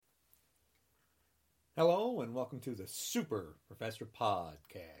Hello and welcome to the Super Professor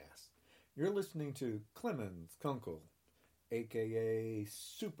Podcast. You're listening to Clemens Kunkel, aka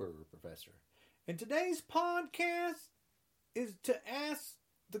Super Professor. And today's podcast is to ask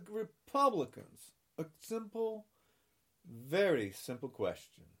the Republicans a simple, very simple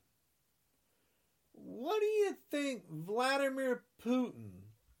question. What do you think Vladimir Putin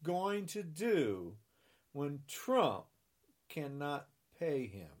going to do when Trump cannot pay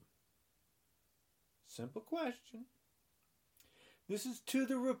him? Simple question. This is to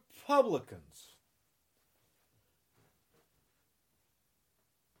the Republicans.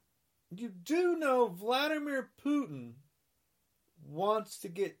 You do know Vladimir Putin wants to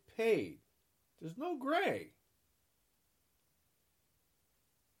get paid. There's no gray.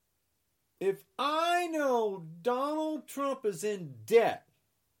 If I know Donald Trump is in debt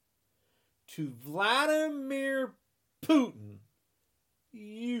to Vladimir Putin,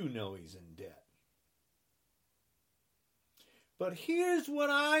 you know he's in debt. But here's what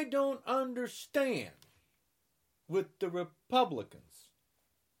I don't understand with the Republicans.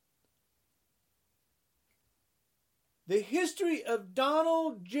 The history of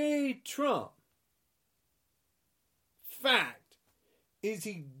Donald J. Trump, fact, is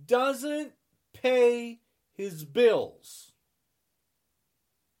he doesn't pay his bills.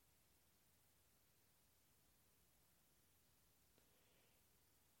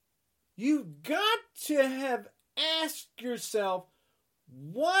 You've got to have asked yourself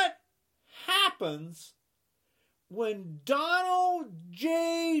what happens when Donald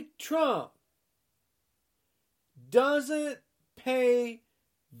J. Trump doesn't pay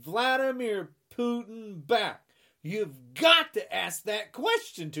Vladimir Putin back. You've got to ask that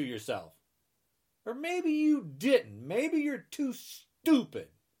question to yourself. Or maybe you didn't. Maybe you're too stupid.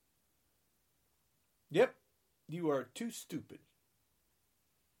 Yep, you are too stupid.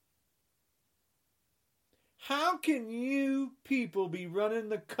 How can you people be running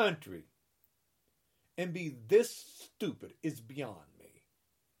the country and be this stupid? It's beyond me.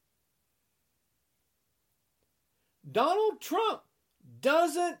 Donald Trump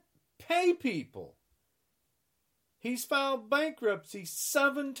doesn't pay people. He's filed bankruptcy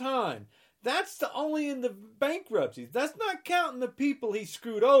 7 times. That's the only in the bankruptcies. That's not counting the people he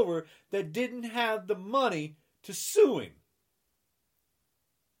screwed over that didn't have the money to sue him.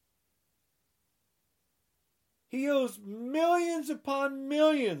 He owes millions upon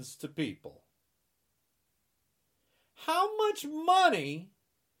millions to people. How much money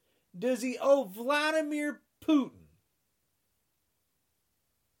does he owe Vladimir Putin?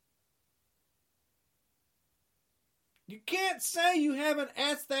 You can't say you haven't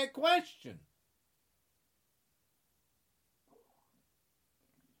asked that question.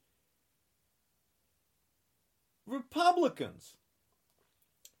 Republicans,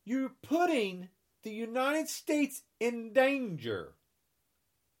 you're putting the United States in danger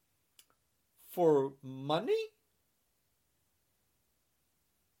for money?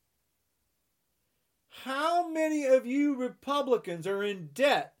 How many of you Republicans are in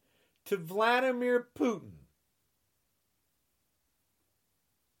debt to Vladimir Putin?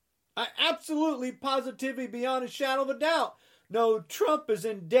 I absolutely, positively, beyond a shadow of a doubt, know Trump is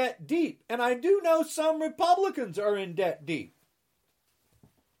in debt deep. And I do know some Republicans are in debt deep.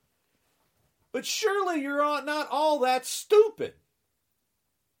 But surely you're not all that stupid.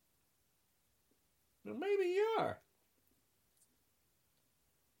 Well, maybe you are.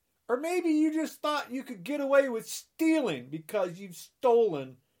 Or maybe you just thought you could get away with stealing because you've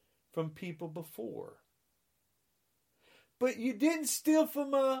stolen from people before. But you didn't steal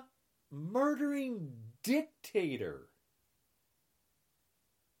from a murdering dictator.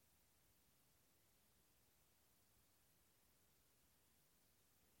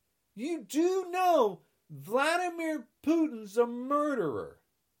 You do know Vladimir Putin's a murderer.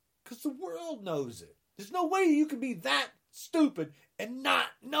 Because the world knows it. There's no way you can be that stupid and not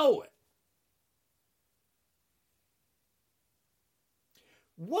know it.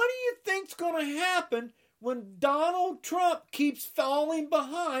 What do you think's going to happen when Donald Trump keeps falling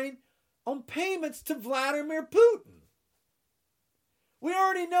behind on payments to Vladimir Putin? We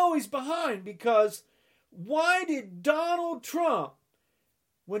already know he's behind because why did Donald Trump,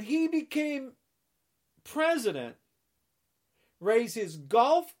 when he became president, raise his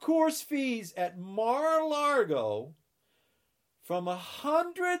golf course fees at Mar-a-Lago from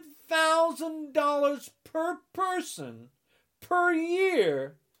 $100,000 per person per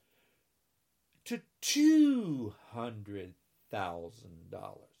year to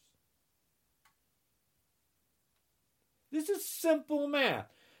 $200,000? This is simple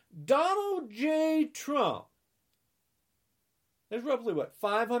math. Donald J. Trump There's roughly,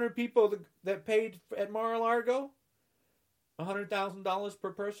 500 people that paid at Mar-a-Lago? $100,000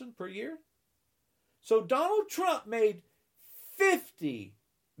 per person per year? So Donald Trump made $50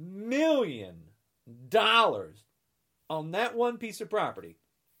 million on that one piece of property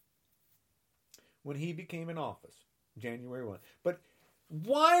when he became in office, January 1. But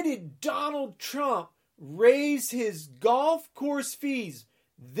why did Donald Trump raise his golf course fees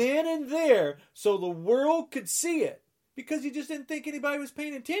then and there so the world could see it? Because he just didn't think anybody was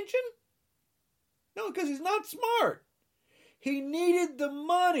paying attention? No, because he's not smart. He needed the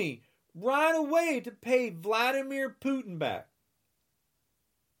money right away to pay Vladimir Putin back.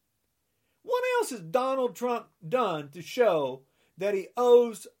 What else has Donald Trump done to show that he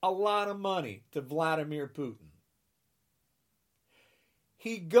owes a lot of money to Vladimir Putin?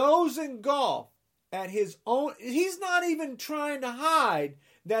 He goes and golf at his own. He's not even trying to hide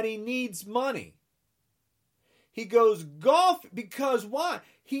that he needs money. He goes golf because why?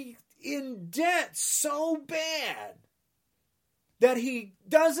 He's in debt so bad that he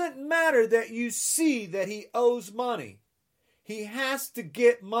doesn't matter that you see that he owes money. He has to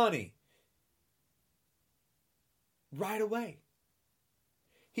get money right away.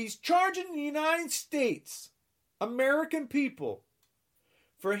 He's charging the United States, American people,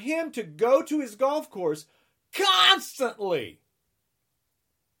 for him to go to his golf course constantly.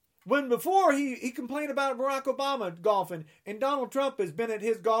 When before he complained about Barack Obama golfing, and Donald Trump has been at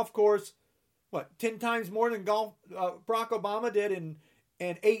his golf course, 10 times more than Barack Obama did in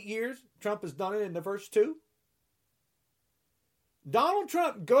 8 years? Trump has done it in the first 2. Donald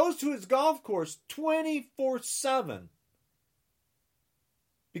Trump goes to his golf course 24/7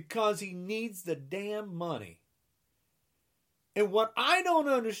 because he needs the damn money. And what I don't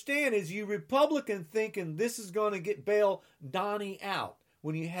understand is you Republicans thinking this is going to bail Donnie out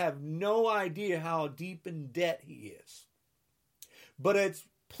when you have no idea how deep in debt he is. But it's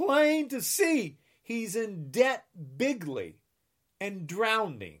plain to see he's in debt bigly and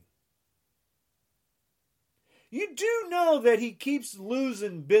drowning. You do know that he keeps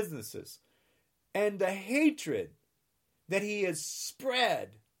losing businesses, and the hatred that he has spread.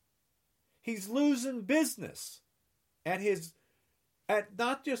 He's losing business at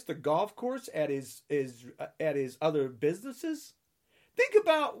not just the golf course, at his other businesses. Think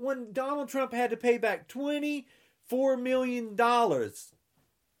about when Donald Trump had to pay back $24 million.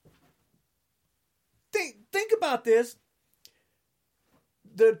 Think about this.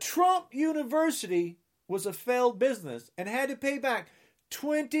 The Trump University was a failed business and had to pay back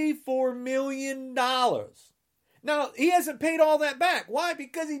 $24 million. Now, he hasn't paid all that back. Why?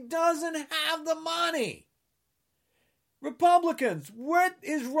 Because he doesn't have the money. Republicans, what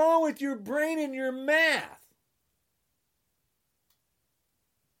is wrong with your brain and your math?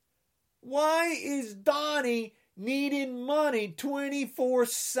 Why is Donnie needing money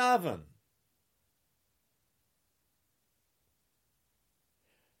 24/7?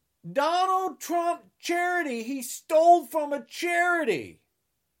 Donald Trump charity, he stole from a charity.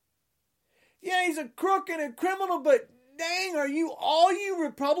 Yeah, he's a crook and a criminal, but dang, are all you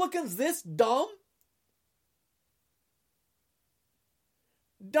Republicans this dumb?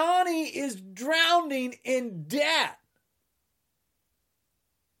 Donnie is drowning in debt.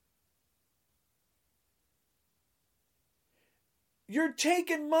 You're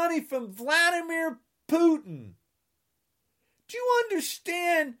taking money from Vladimir Putin. Do you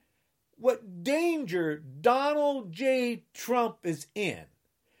understand what danger Donald J. Trump is in?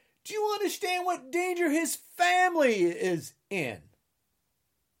 Do you understand what danger his family is in?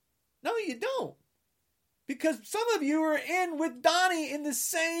 No, you don't. Because some of you are in with Donnie in the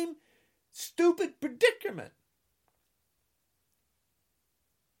same stupid predicament.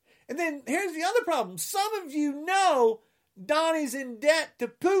 And then here's the other problem. Some of you know Donnie's in debt to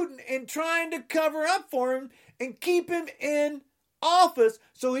Putin and trying to cover up for him and keep him in office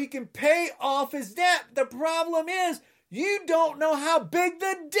so he can pay off his debt. The problem is you don't know how big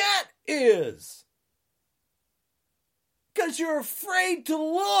the debt is because you're afraid to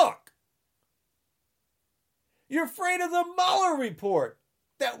look. You're afraid of the Mueller report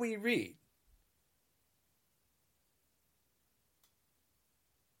that we read.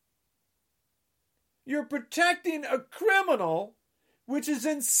 You're protecting a criminal, which is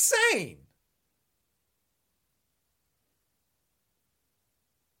insane.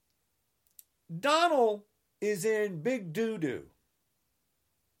 Donald is in big doo-doo.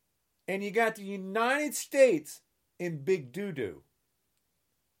 And you got the United States in big doo-doo.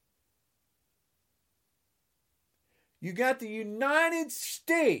 You got the United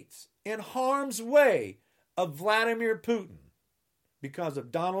States in harm's way of Vladimir Putin because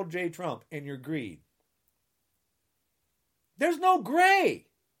of Donald J. Trump and your greed. There's no gray.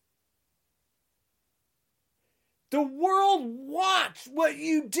 The world watched what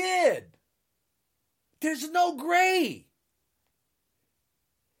you did. There's no gray.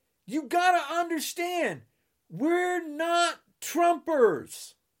 You got to understand, we're not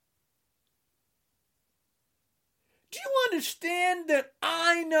Trumpers. Do you understand that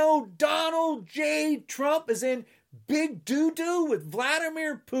I know Donald J. Trump is in big doo-doo with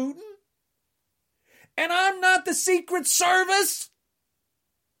Vladimir Putin? And I'm not the Secret Service?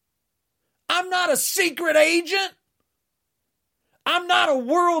 I'm not a secret agent? I'm not a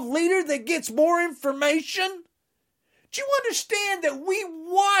world leader that gets more information? Do you understand that we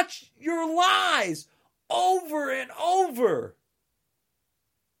watch your lies over and over?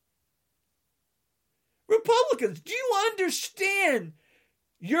 Republicans, do you understand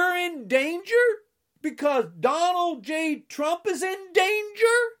you're in danger because Donald J. Trump is in danger?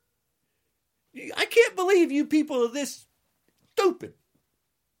 I can't believe you people are this stupid.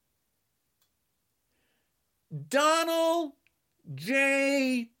 Donald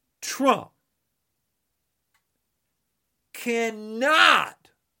J. Trump cannot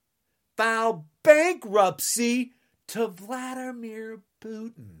file bankruptcy to Vladimir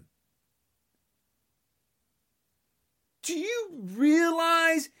Putin. Do you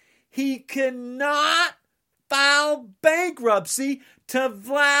realize he cannot file bankruptcy to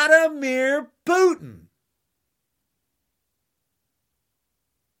Vladimir Putin?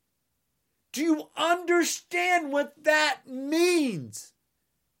 Do you understand what that means?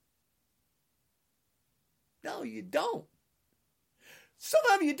 No, you don't. Some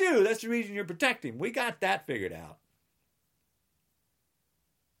of you do. That's the reason you're protecting him. We got that figured out.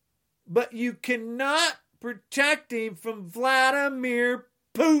 But you cannot protect him from Vladimir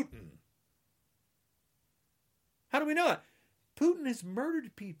Putin. How do we know it? Putin has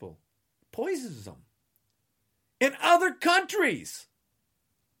murdered people, poisons them in other countries.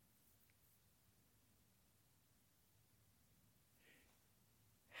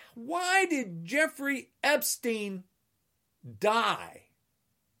 Why did Jeffrey Epstein die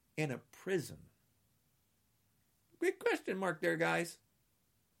in a prison? Big question mark there, guys.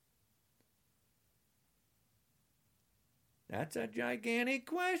 That's a gigantic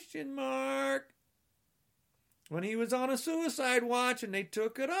question mark. When he was on a suicide watch and they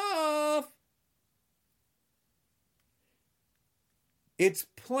took it off. It's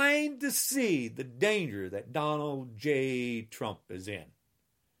plain to see the danger that Donald J. Trump is in.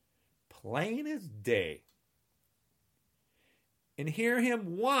 Plain as day. And hear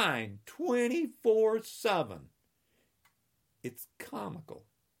him whine 24/7. It's comical.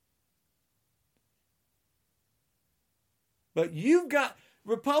 But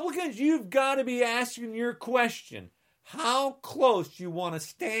Republicans, you've got to be asking your question. How close you want to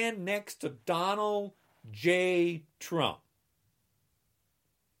stand next to Donald J. Trump?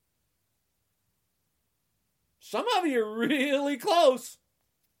 Some of you are really close.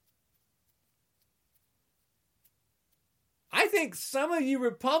 I think some of you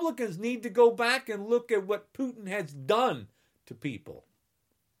Republicans need to go back and look at what Putin has done to people.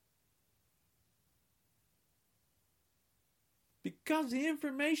 Because the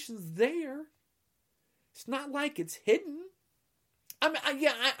information's there. It's not like it's hidden.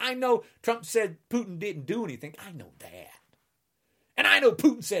 I know Trump said Putin didn't do anything. I know that. And I know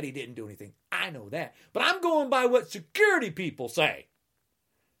Putin said he didn't do anything. I know that. But I'm going by what security people say.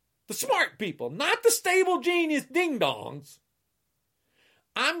 The smart people, not the stable genius ding-dongs.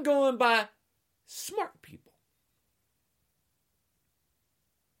 I'm going by smart people.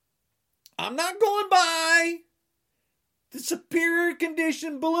 I'm not going by the superior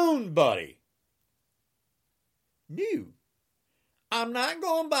condition balloon buddy. No. I'm not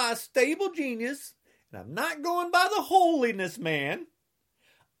going by a stable genius, and I'm not going by the holiness man.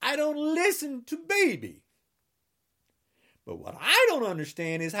 I don't listen to baby. But what I don't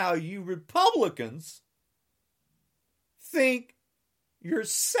understand is how you Republicans think you're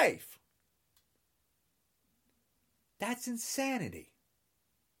safe. That's insanity.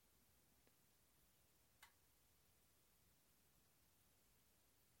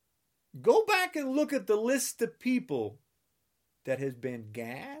 Go back and look at the list of people that has been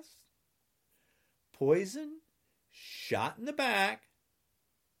gassed, poisoned, shot in the back,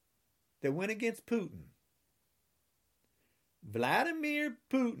 that went against Putin. Vladimir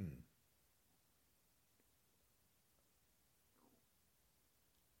Putin.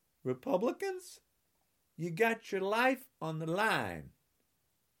 Republicans, you got your life on the line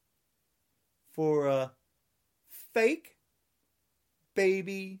for a fake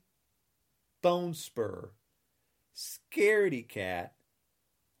baby bone spur, scaredy cat,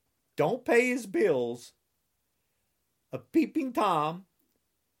 don't pay his bills, a peeping Tom,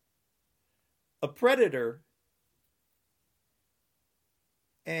 a predator,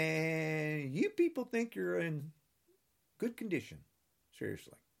 and you people think you're in good condition.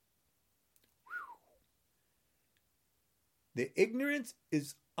 Seriously. The ignorance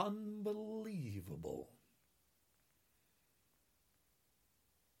is unbelievable.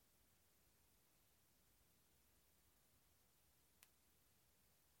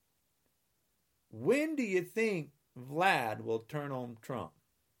 When do you think Vlad will turn on Trump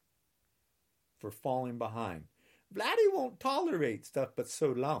for falling behind? Vladdy won't tolerate stuff but so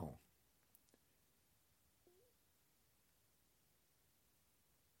long.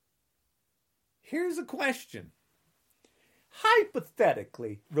 Here's a question.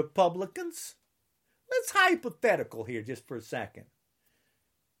 Hypothetically, Republicans, let's hypothetical here just for a second.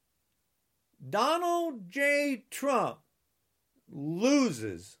 Donald J. Trump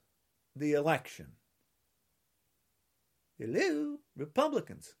loses the election. Hello,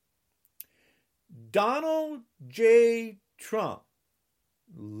 Republicans. Donald J. Trump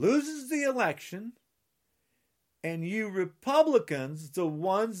loses the election, and you Republicans, the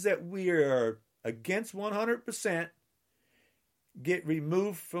ones that we are against 100%, get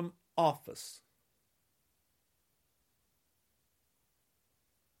removed from office.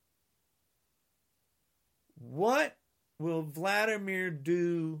 What will Vladimir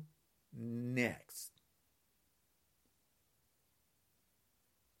do next?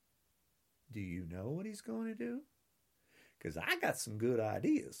 Do you know what he's going to do? Because I got some good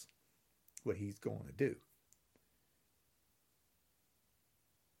ideas what he's going to do.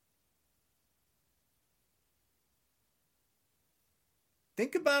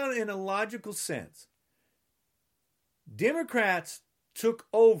 Think about it in a logical sense. Democrats took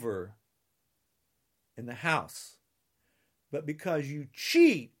over in the House, but because you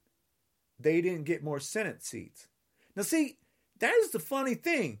cheat, they didn't get more Senate seats. Now see, that is the funny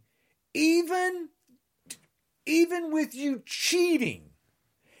thing. Even with you cheating,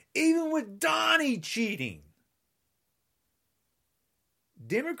 even with Donnie cheating,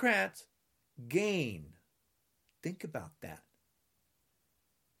 Democrats gain. Think about that.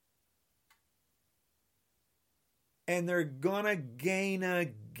 And they're gonna gain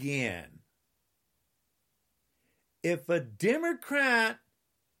again. If a Democrat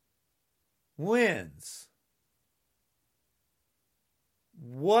wins,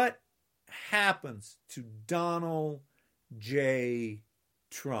 what happens to Donald J.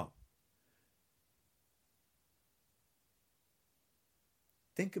 Trump?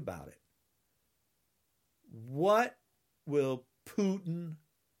 Think about it. What will Putin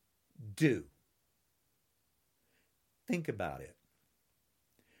do? Think about it.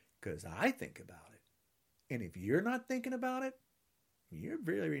 Because I think about it. And if you're not thinking about it, you're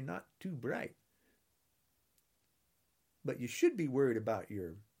really not too bright. But you should be worried about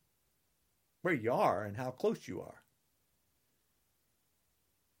where you are and how close you are.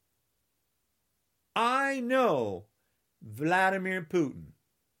 I know Vladimir Putin.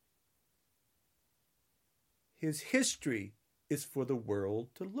 His history is for the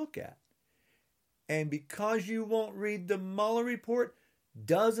world to look at. And because you won't read the Mueller report,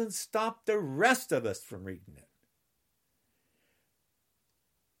 doesn't stop the rest of us from reading it.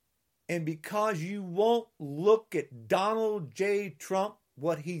 And because you won't look at Donald J. Trump,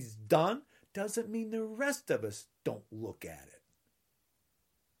 what he's done, doesn't mean the rest of us don't look at it.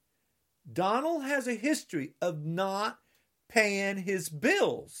 Donald has a history of not paying his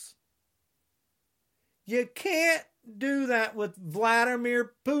bills. You can't do that with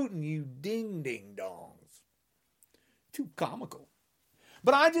Vladimir Putin, you ding-ding-dongs. Too comical.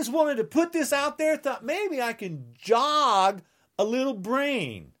 But I just wanted to put this out there. Thought maybe I can jog a little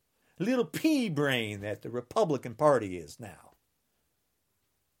brain. A little pea brain that the Republican Party is now.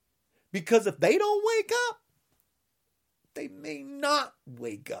 Because if they don't wake up, they may not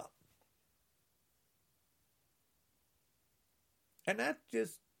wake up. And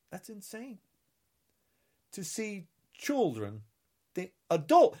that's insane. To see children,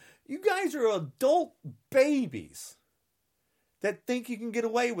 you guys are adult babies that think you can get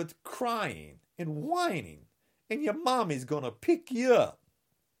away with crying and whining, and your mommy's gonna pick you up.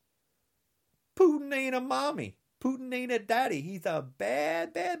 Putin ain't a mommy. Putin ain't a daddy. He's a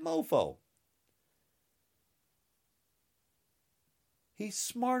bad, bad mofo. He's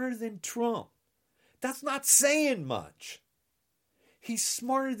smarter than Trump. That's not saying much. He's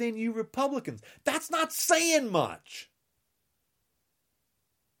smarter than you Republicans. That's not saying much.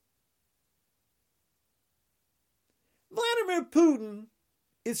 Vladimir Putin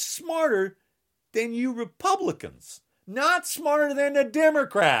is smarter than you Republicans, not smarter than the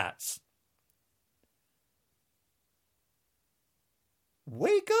Democrats.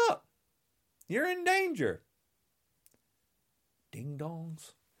 Wake up. You're in danger. Ding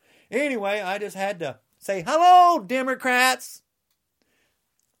dongs. Anyway, I just had to say, hello, Democrats.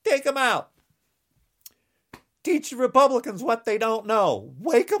 Take them out. Teach the Republicans what they don't know.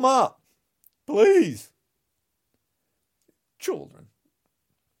 Wake them up. Please. Children.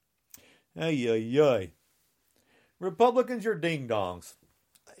 Ay, ay, ay. Republicans, you're ding-dongs.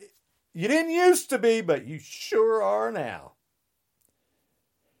 You didn't used to be, but you sure are now.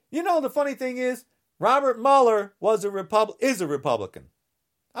 You know, the funny thing is, Robert Mueller is a Republican.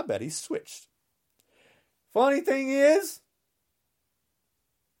 I bet he's switched. Funny thing is,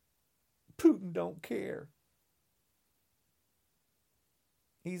 Putin don't care.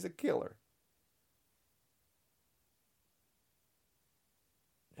 He's a killer.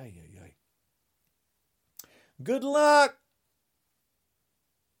 Ay, ay, ay. Good luck,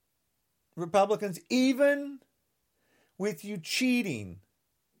 Republicans. Even with you cheating,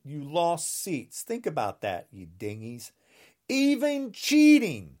 you lost seats. Think about that, you dingies. Even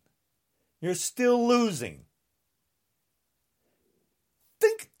cheating, you're still losing.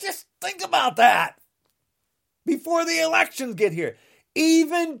 Just think about that before the elections get here.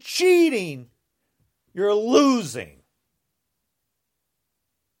 Even cheating, you're losing.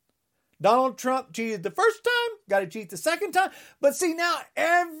 Donald Trump cheated the first time, got to cheat the second time. But see, now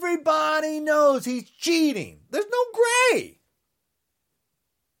everybody knows he's cheating. There's no gray.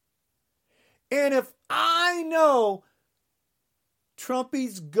 And if I know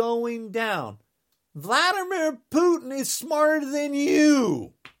Trumpy's going down, Vladimir Putin is smarter than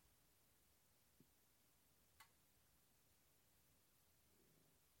you.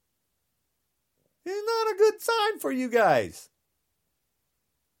 It's not a good sign for you guys.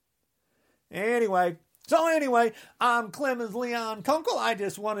 Anyway, I'm Clemens Leon Kunkel. I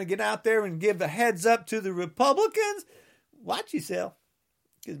just want to get out there and give a heads up to the Republicans. Watch yourself.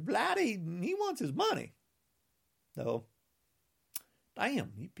 Because Vladdy, he wants his money. So,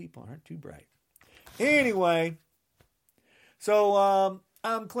 damn, you people aren't too bright. Anyway, so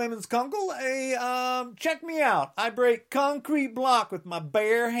I'm Clemens Kunkel. Check me out. I break concrete block with my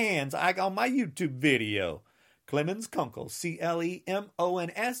bare hands. On my YouTube video. Clemens Kunkel.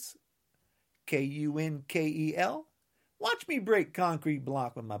 CLEMONS KUNKEL. Watch me break concrete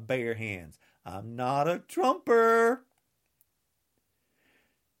block with my bare hands. I'm not a Trumper.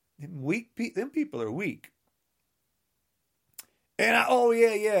 Them people are weak. And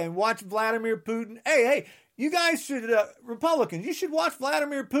and watch Vladimir Putin. Hey, you guys should, Republicans, you should watch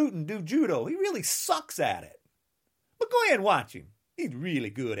Vladimir Putin do judo. He really sucks at it. But go ahead and watch him. He's really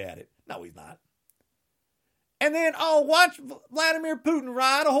good at it. No, he's not. And then, watch Vladimir Putin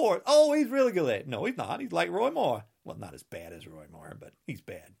ride a horse. Oh, he's really good at it. No, he's not. He's like Roy Moore. Well, not as bad as Roy Moore, but he's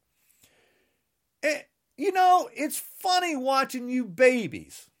bad. And, it's funny watching you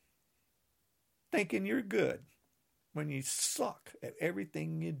babies thinking you're good when you suck at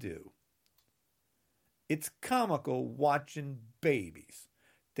everything you do. It's comical watching babies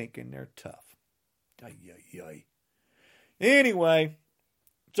thinking they're tough. Ay, ay, ay. Anyway,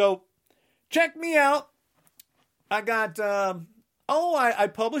 so check me out. I got, I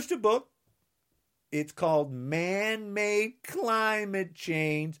published a book. It's called Man-Made Climate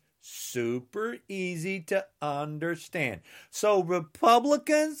Change. Super easy to understand. So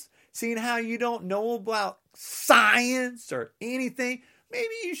Republicans, seeing how you don't know about science or anything,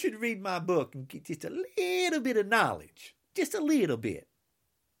 maybe you should read my book and get just a little bit of knowledge. Just a little bit.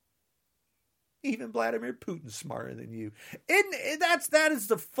 Even Vladimir Putin's smarter than you. And that is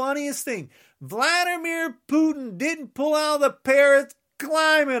the funniest thing. Vladimir Putin didn't pull out the Paris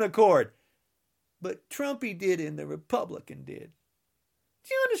Climate Accord. But Trumpy did and the Republican did.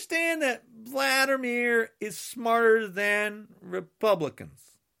 Do you understand that Vladimir is smarter than Republicans?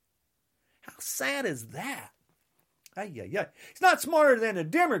 How sad is that? Ay, ay, ay. He's not smarter than a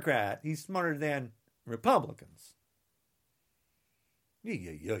Democrat. He's smarter than Republicans. Ay,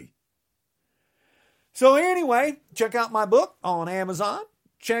 ay, ay. So anyway, check out my book on Amazon.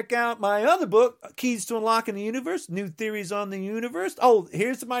 Check out my other book, Keys to Unlocking the Universe, New Theories on the Universe. Oh,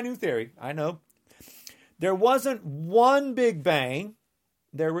 here's my new theory. I know. There wasn't one Big Bang.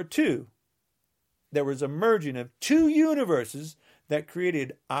 There were two. There was a merging of two universes that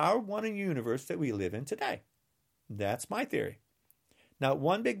created our one universe that we live in today. That's my theory. Not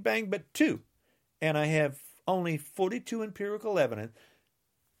one Big Bang, but two. And I have only 42 empirical evidence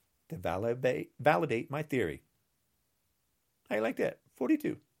to validate my theory. How you like that?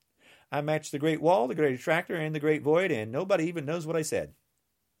 42. I matched the Great Wall, the Great Attractor, and the Great Void, and nobody even knows what I said.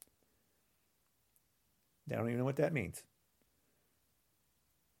 They don't even know what that means.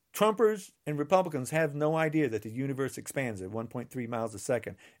 Trumpers and Republicans have no idea that the universe expands at 1.3 miles a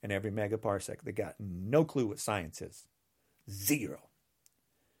second in every megaparsec. They got no clue what science is. Zero.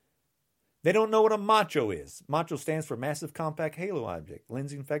 They don't know what a macho is. Macho stands for massive compact halo object,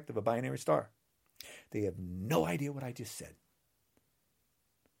 lensing effect of a binary star. They have no idea what I just said.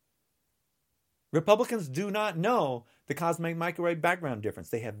 Republicans do not know the cosmic microwave background difference.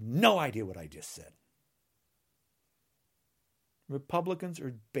 They have no idea what I just said. Republicans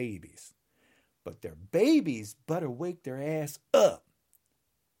are babies. But their babies better wake their ass up.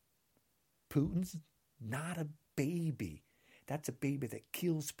 Putin's not a baby. That's a baby that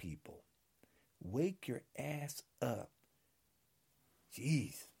kills people. Wake your ass up.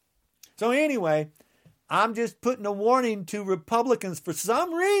 Jeez. So anyway, I'm just putting a warning to Republicans. For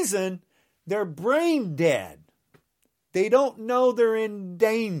some reason, they're brain dead. They don't know they're in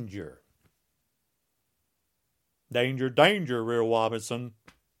danger. Danger, danger, Rear Robinson.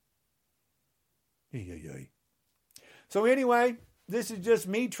 So anyway, this is just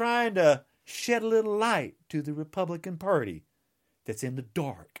me trying to shed a little light to the Republican Party that's in the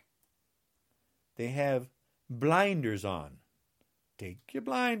dark. They have blinders on. Take your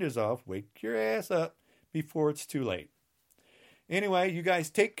blinders off. Wake your ass up before it's too late. Anyway, you guys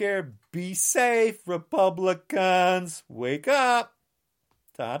take care. Be safe, Republicans. Wake up.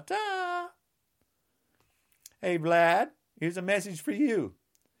 Ta-ta. Hey, Vlad, here's a message for you.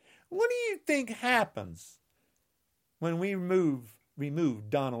 What do you think happens when we remove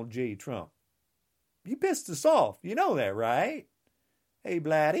Donald J. Trump? You pissed us off. You know that, right? Hey,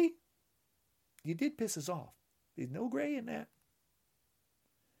 Vladdy, you did piss us off. There's no gray in that.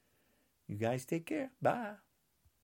 You guys take care. Bye.